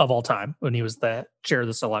tournaments of all time when he was the chair of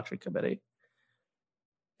the selection committee.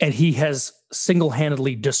 And he has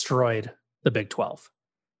single-handedly destroyed the Big 12.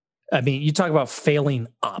 I mean, you talk about failing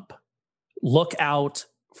up. Look out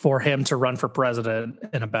for him to run for president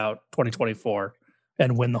in about 2024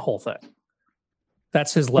 and win the whole thing.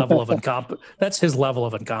 That's his level of incompetence.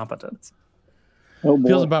 Oh, boy.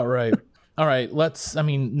 Feels about right. All right,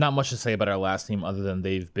 not much to say about our last team other than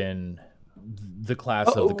they've been the class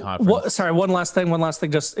of the conference. One last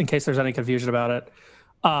thing, just in case there's any confusion about it.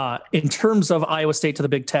 In terms of Iowa State to the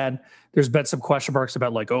Big Ten, there's been some question marks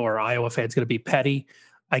about are Iowa fans going to be petty?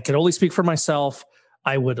 I can only speak for myself.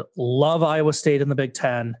 I would love Iowa State in the Big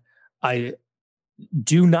Ten. I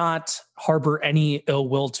do not harbor any ill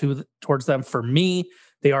will towards them. For me,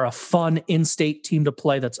 they are a fun in-state team to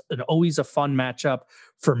play. That's always a fun matchup.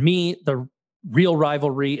 For me, the real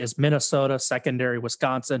rivalry is Minnesota, secondary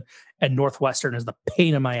Wisconsin, and Northwestern is the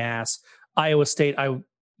pain in my ass. Iowa State, I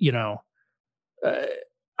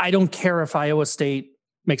don't care if Iowa State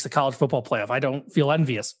makes the college football playoff. I don't feel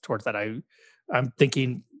envious towards that. I'm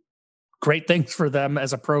thinking great things for them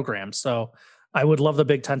as a program. So I would love the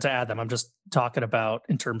Big Ten to add them. I'm just talking about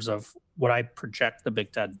in terms of what I project the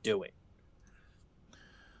Big Ten doing.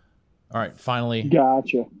 All right, finally.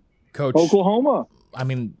 Gotcha. Coach. Oklahoma. I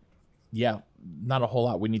mean, yeah, not a whole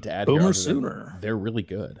lot we need to add Boomer here. Sooner. They're really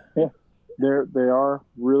good. Yeah, they are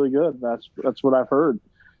really good. That's what I've heard.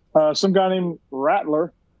 Some guy named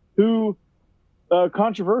Rattler, who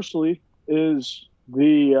controversially is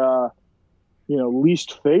the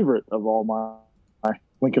least favorite of all my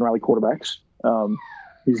Lincoln Riley quarterbacks.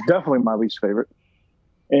 He's definitely my least favorite,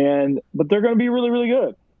 but they're going to be really, really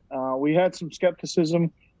good. We had some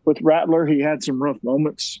skepticism with Rattler. He had some rough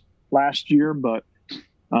moments last year, but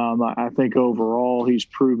I think overall he's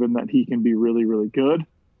proven that he can be really, really good.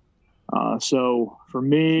 So for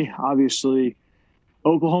me, obviously,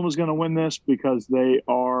 Oklahoma's going to win this because they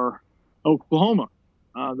are Oklahoma.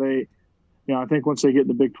 They, I think once they get in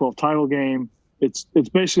the Big 12 title game, it's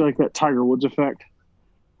basically like that Tiger Woods effect,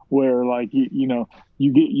 where like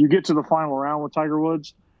you get to the final round with Tiger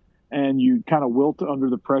Woods, and you kind of wilt under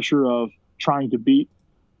the pressure of trying to beat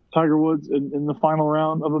Tiger Woods in the final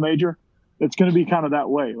round of a major. It's going to be kind of that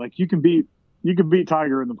way. Like you can beat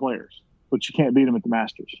Tiger in the Players, but you can't beat him at the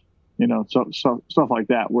Masters. So stuff like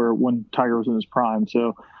that. Where when Tiger was in his prime,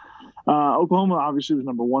 so. Oklahoma obviously was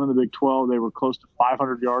number 1 in the Big 12. They were close to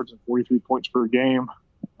 500 yards and 43 points per game.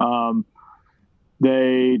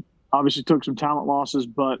 They obviously took some talent losses,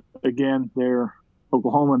 but again, they're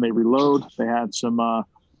Oklahoma and they reload. They had some.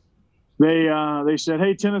 They said,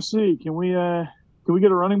 "Hey, Tennessee, can we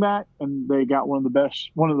get a running back?" And they got what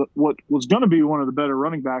was going to be one of the better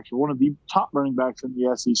running backs, or one of the top running backs in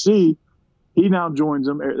the SEC. He now joins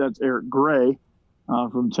them. That's Eric Gray.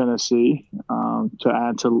 From Tennessee, to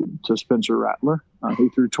add to Spencer Rattler. He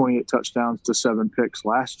threw 28 touchdowns to 7 picks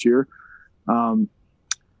last year.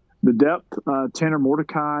 The depth, Tanner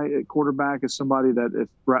Mordecai at quarterback is somebody that if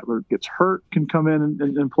Rattler gets hurt can come in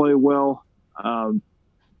and play well.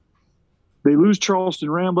 They lose Charleston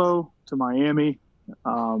Rambo to Miami,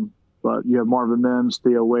 but you have Marvin Mims,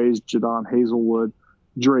 Theo Ways, Jadon Hazelwood,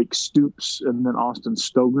 Drake Stoops, and then Austin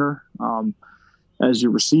Stogner. As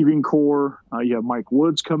your receiving core, you have Mike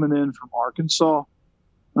Woods coming in from Arkansas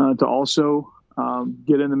to also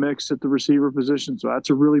get in the mix at the receiver position. So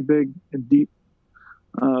that's a really big and deep.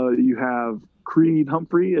 You have Creed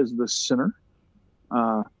Humphrey as the center.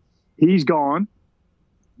 He's gone.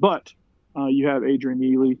 But you have Adrian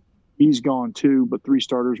Neely. He's gone too, but 3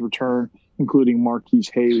 starters return, including Marquise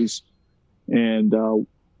Hayes and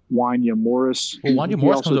Wanya Morris. Well, Wanya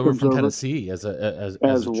Morris comes over from Tennessee as a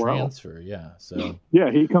transfer. Yeah. So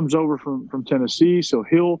yeah, he comes over from Tennessee. So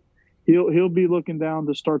he'll be looking down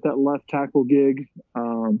to start that left tackle gig.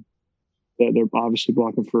 That they're obviously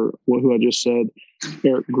blocking for who I just said,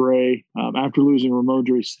 Eric Gray. After losing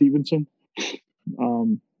Ramondre Stevenson,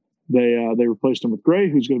 they replaced him with Gray,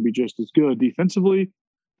 who's going to be just as good defensively.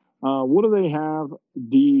 What do they have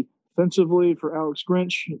defensively for Alex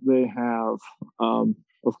Grinch? They have,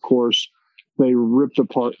 of course, they ripped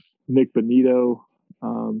apart Nick Bonito.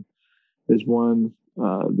 Is one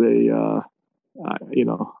I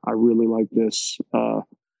really like this.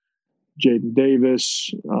 Jaden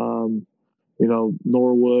Davis,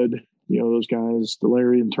 Norwood, those guys,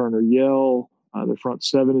 Delary and Turner Yell. The front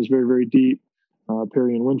 7 is very, very deep.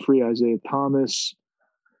 Perry and Winfrey, Isaiah Thomas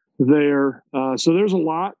there. So there's a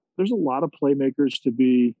lot of playmakers to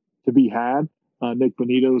be had. Nick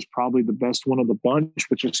Bonito is probably the best one of the bunch,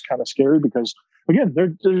 which is kind of scary because again,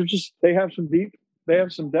 they have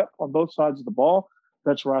some depth on both sides of the ball.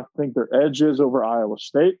 That's where I think their edge is over Iowa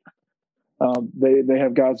State. They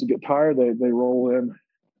have guys that get tired. They roll in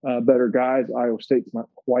better guys. Iowa State's not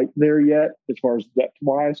quite there yet as far as depth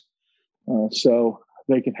wise. So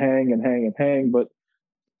they can hang and hang and hang, but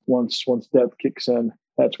once depth kicks in,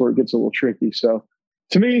 that's where it gets a little tricky. So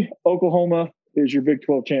to me, Oklahoma is your Big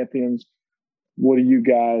 12 champions. What do you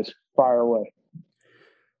guys fire away?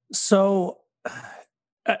 So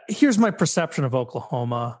here's my perception of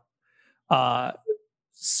Oklahoma.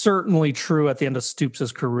 Certainly true at the end of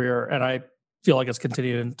Stoops' career, and I feel like it's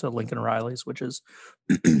continued into Lincoln Riley's, which is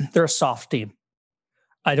they're a soft team.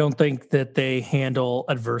 I don't think that they handle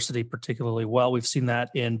adversity particularly well. We've seen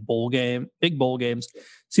that in big bowl games,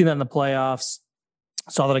 seen that in the playoffs,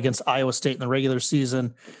 saw that against Iowa State in the regular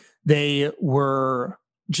season. They were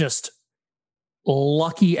just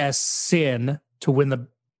lucky as sin to win the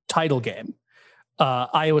title game.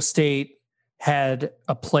 Iowa State had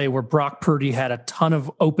a play where Brock Purdy had a ton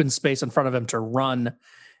of open space in front of him to run,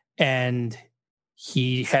 and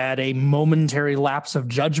he had a momentary lapse of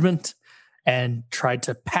judgment and tried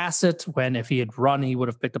to pass it when if he had run, he would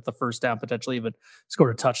have picked up the first down, potentially even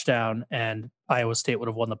scored a touchdown, and Iowa State would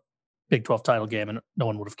have won the Big 12 title game, and no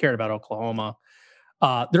one would have cared about Oklahoma.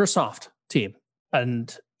 They're a soft team,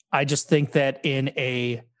 and I just think that in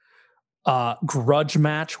a grudge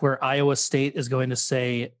match where Iowa State is going to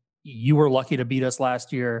say, you were lucky to beat us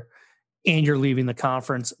last year and you're leaving the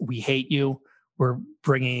conference, we hate you, we're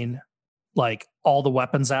bringing like all the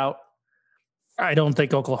weapons out, I don't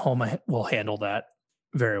think Oklahoma will handle that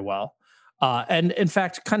very well. And in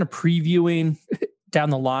fact, kind of previewing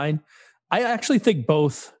down the line, I actually think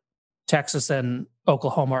both Texas and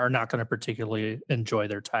Oklahoma are not going to particularly enjoy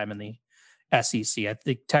their time in the SEC. I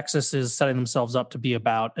think Texas is setting themselves up to be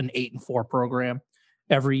about an 8-4 program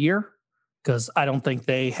every year, because I don't think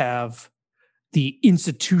they have the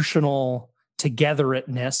institutional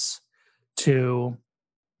together-itness to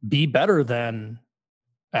be better than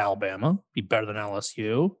Alabama, be better than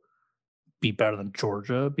LSU, be better than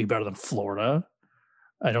Georgia, be better than Florida.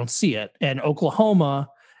 I don't see it. And Oklahoma,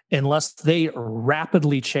 unless they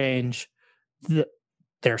rapidly change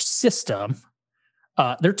their system,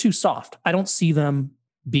 they're too soft. I don't see them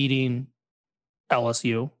beating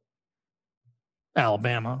LSU,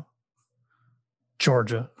 Alabama,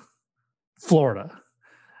 Georgia, Florida.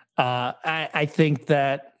 I think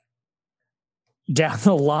that down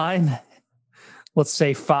the line, let's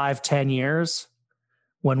say 5-10 years,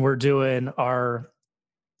 when we're doing our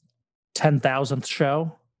 10,000th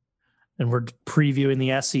show and we're previewing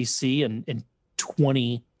the SEC in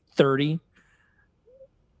 2030,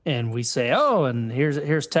 and we say, oh, and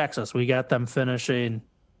here's Texas. We got them finishing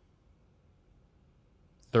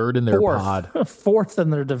third in their pod, fourth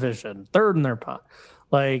in their division, third in their pod.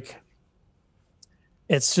 Like,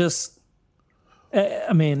 it's just,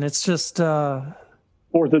 I mean, it's just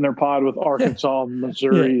fourth in their pod with Arkansas,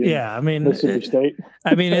 Missouri, yeah. I mean, Mississippi State.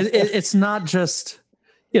 I mean, it's not just,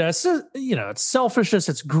 it's just, it's selfishness,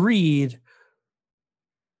 it's greed,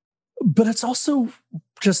 but it's also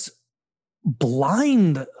just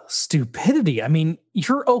blind stupidity. I mean,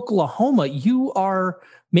 you're Oklahoma. You are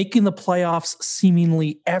making the playoffs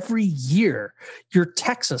seemingly every year. You're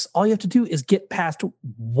Texas. All you have to do is get past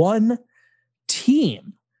one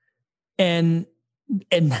team. And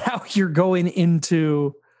now you're going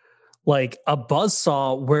into like a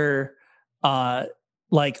buzzsaw where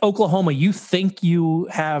like Oklahoma, you think you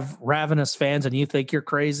have ravenous fans and you think you're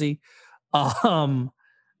crazy. Go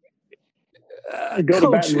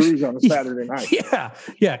to Baton Rouge on a Saturday night.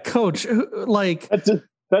 Yeah, coach. Like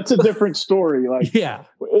that's a different story. Like, yeah,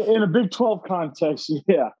 in a Big 12 context,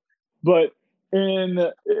 yeah. But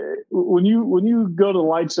when you go to the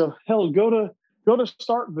likes of hell, go to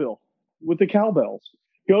Starkville with the Cowbells.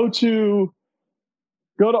 Go to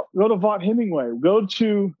Vaught Hemingway. Go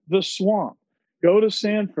to the Swamp. Go to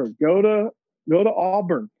Sanford. Go to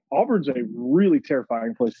Auburn. Auburn's a really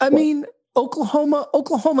terrifying place to play. I mean, Oklahoma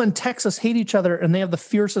and Texas hate each other, and they have the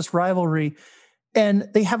fiercest rivalry. And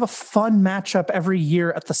they have a fun matchup every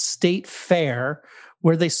year at the state fair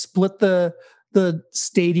where they split the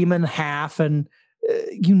stadium in half, and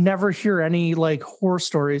you never hear any like horror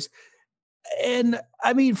stories. And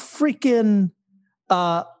I mean, freaking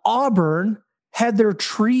Auburn had their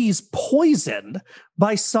trees poisoned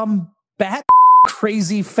by some bat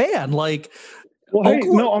crazy fan. Like, well, hey,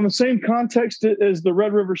 no, on the same context as the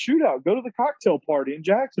Red River Shootout, go to the cocktail party in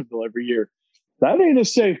Jacksonville every year. That ain't a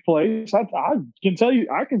safe place. I can tell you,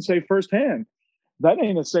 I can say firsthand, that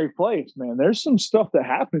ain't a safe place, man. There's some stuff that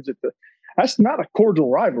happens that's not a cordial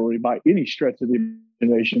rivalry by any stretch of the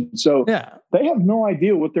imagination. So yeah, they have no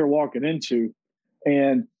idea what they're walking into.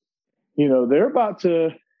 And, they're about to,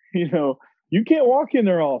 you can't walk in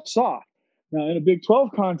there all soft. Now, in a Big 12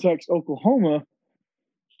 context, Oklahoma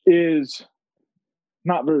is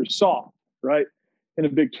not very soft, right? In a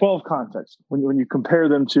Big 12 context, when you compare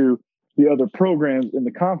them to the other programs in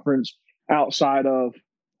the conference outside of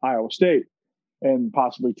Iowa State and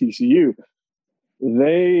possibly TCU,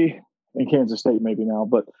 and Kansas State maybe now,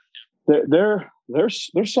 but they're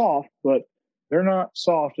soft, but they're not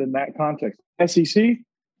soft in that context. SEC,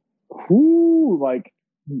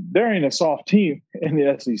 there ain't a soft team in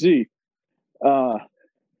the SEC.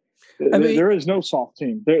 There is no soft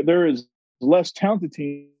team. There is less talented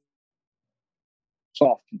teams,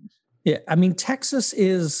 soft teams. Yeah, I mean, Texas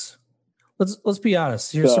is. Let's be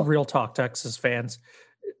honest. Here's some real talk, Texas fans.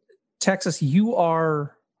 Texas, you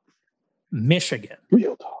are Michigan.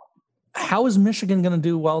 Real talk. How is Michigan going to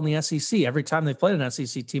do well in the SEC? Every time they've played an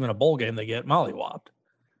SEC team in a bowl game, they get mollywopped.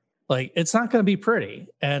 Like, it's not going to be pretty.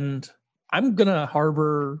 And I'm going to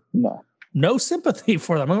harbor no sympathy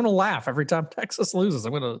for them. I'm going to laugh every time Texas loses.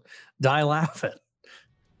 I'm going to die laughing.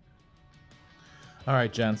 All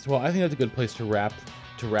right, gents. Well, I think that's a good place to wrap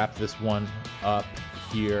this one up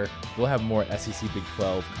here. We'll have more SEC Big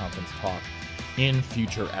 12 conference talk in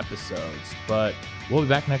future episodes, but we'll be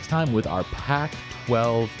back next time with our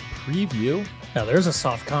Pac-12 preview. Now, there's a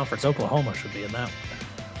soft conference. Oklahoma should be in that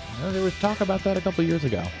one. There was talk about that a couple years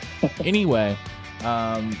ago. Anyway,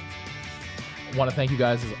 want to thank you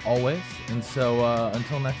guys as always. And so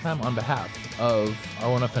until next time, on behalf of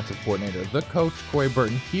our one offensive coordinator, the coach, Corey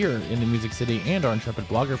Burton, here in the Music City, and our intrepid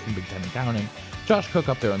blogger from Big Ten Accounting, Josh Cook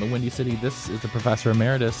up there in the Windy City, this is the Professor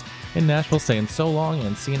Emeritus in Nashville saying so long,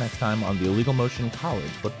 and see you next time on the Illegal Motion College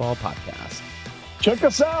Football Podcast. Check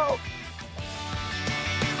us out.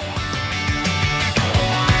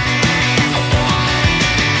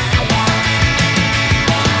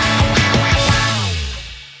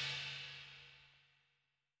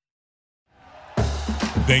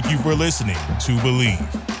 Thank you for listening to Believe.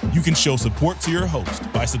 You can show support to your host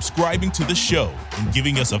by subscribing to the show and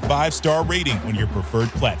giving us a 5-star rating on your preferred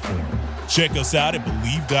platform. Check us out at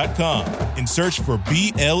Believe.com and search for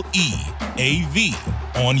BLEAV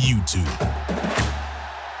on YouTube.